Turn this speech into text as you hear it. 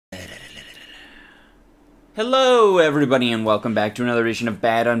Hello everybody and welcome back to another edition of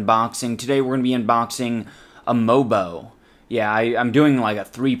Bad Unboxing. Today we're going to be unboxing a mobo. Yeah, I'm doing like a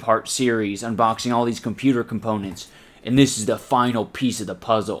 3-part series unboxing all these computer components. And this is the final piece of the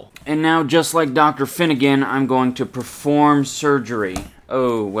puzzle. And now, just like Dr. Finnegan, I'm going to perform surgery.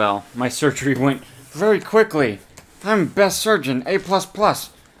 Oh, well, my surgery went very quickly. I'm best surgeon, A++.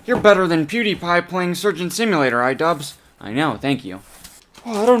 You're better than PewDiePie playing Surgeon Simulator, iDubbbz. I know, thank you.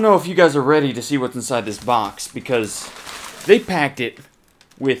 Well, I don't know if you guys are ready to see what's inside this box, because they packed it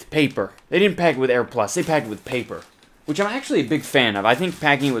with paper. They didn't pack it with Air Plus, they packed it with paper, which I'm actually a big fan of. I think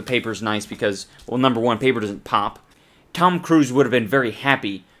packing it with paper is nice because, well, number one, paper doesn't pop. Tom Cruise would have been very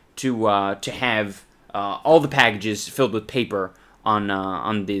happy to have all the packages filled with paper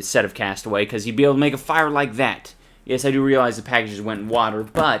on the set of Castaway, because he'd be able to make a fire like that. Yes, I do realize the packages went in water,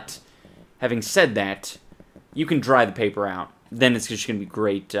 but having said that, you can dry the paper out. Then it's just going to be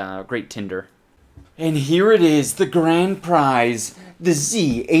great, great tinder. And here it is, the grand prize, the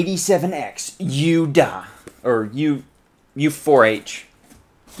Z87X UD, or U4H.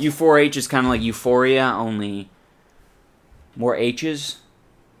 U4H is kind of like Euphoria, only more H's.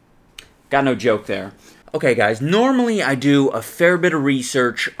 Got no joke there. Okay, guys, normally I do a fair bit of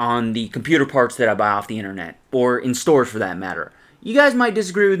research on the computer parts that I buy off the internet, or in stores for that matter. You guys might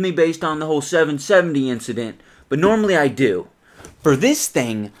disagree with me based on the whole 770 incident, but normally I do. For this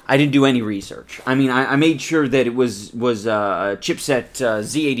thing, I didn't do any research. I mean, I made sure that it was a chipset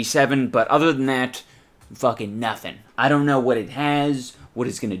Z87, but other than that, fucking nothing. I don't know what it has, what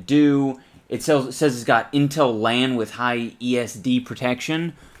it's going to do. It says it's got Intel LAN with high ESD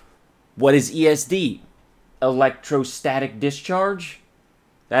protection. What is ESD? Electrostatic discharge?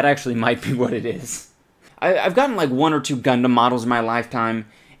 That actually might be what it is. I've gotten like 1 or 2 Gundam models in my lifetime,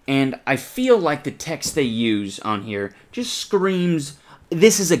 and I feel like the text they use on here just screams,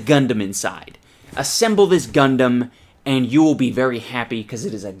 this is a Gundam inside. Assemble this Gundam, and you will be very happy because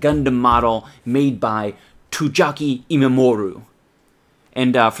it is a Gundam model made by Tujaki Imamura.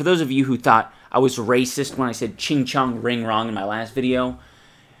 And for those of you who thought I was racist when I said ching chong ring wrong in my last video,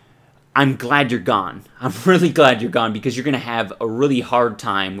 I'm glad you're gone. I'm really glad you're gone because you're going to have a really hard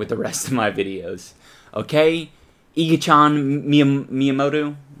time with the rest of my videos. Okay? Igichan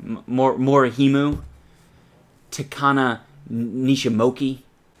Miyamoto, Morihimu, Takana Nishimoki.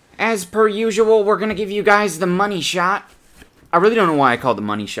 As per usual, we're going to give you guys the money shot. I really don't know why I call it the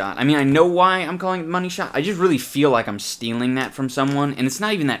money shot. I mean, I know why I'm calling it the money shot. I just really feel like I'm stealing that from someone, and it's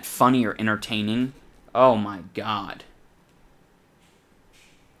not even that funny or entertaining. Oh my god.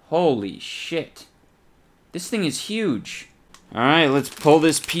 Holy shit. This thing is huge. Alright, let's pull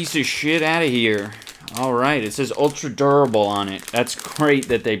this piece of shit out of here. Alright, it says ultra durable on it. That's great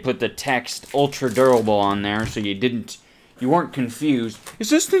that they put the text ultra durable on there so you weren't confused. Is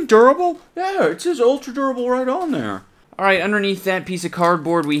this thing durable? Yeah, it says ultra durable right on there. Alright, underneath that piece of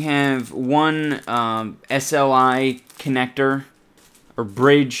cardboard we have one SLI connector, or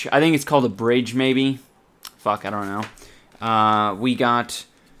bridge. I think it's called a bridge maybe. Fuck, I don't know. We got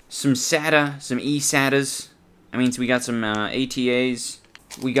some SATA, some eSATAs. That means we got some ATAs.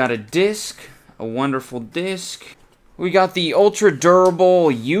 We got a disc, a wonderful disc. We got the ultra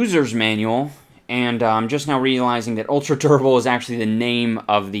durable user's manual, and I'm just now realizing that ultra durable is actually the name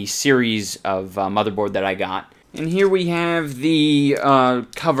of the series of motherboard that I got. And here we have the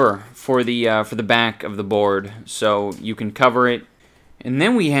cover for the back of the board, so you can cover it. And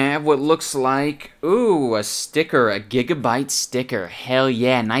then we have what looks like, ooh, a sticker, a Gigabyte sticker. Hell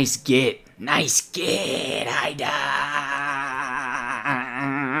yeah, nice get. Nice get,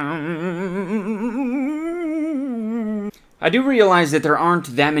 I do realize that there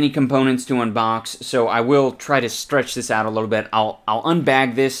aren't that many components to unbox, so I will try to stretch this out a little bit. I'll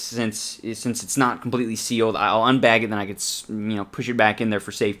unbag this since it's not completely sealed. I'll unbag it, then I could push it back in there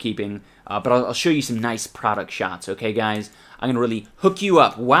for safekeeping. But I'll show you some nice product shots, okay, guys? I'm going to really hook you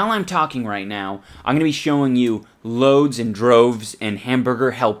up. While I'm talking right now, I'm going to be showing you loads and droves and hamburger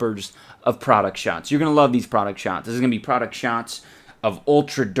helpers of product shots. You're going to love these product shots. This is going to be product shots of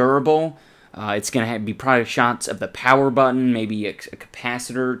ultra durable. It's going to be product shots of the power button, maybe a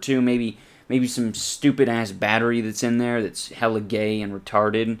capacitor or two, maybe some stupid-ass battery that's in there that's hella gay and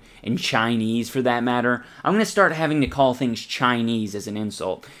retarded, and Chinese for that matter. I'm going to start having to call things Chinese as an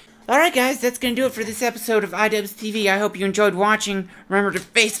insult. Alright guys, that's going to do it for this episode of iDubbbzTV. I hope you enjoyed watching. Remember to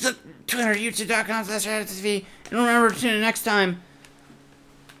Facebook, Twitter, YouTube.com/iDubbbzTV. And remember to tune in next time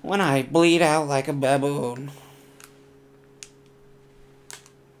when I bleed out like a baboon.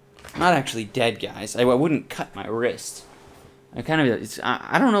 I'm not actually dead, guys. I wouldn't cut my wrist. I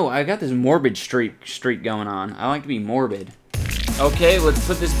don't know, I got this morbid streak going on. I like to be morbid. Okay, let's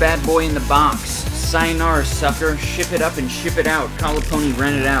put this bad boy in the box. Sayonara, sucker. Ship it up and ship it out. Call a pony,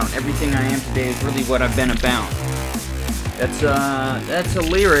 rent it out. Everything I am today is really what I've been about. That's a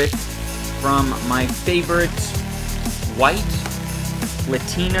lyric from my favorite white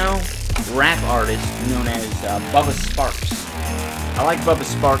Latino rap artist known as Bubba Sparks. I like Bubba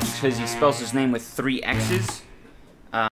Sparks because he spells his name with 3 X's.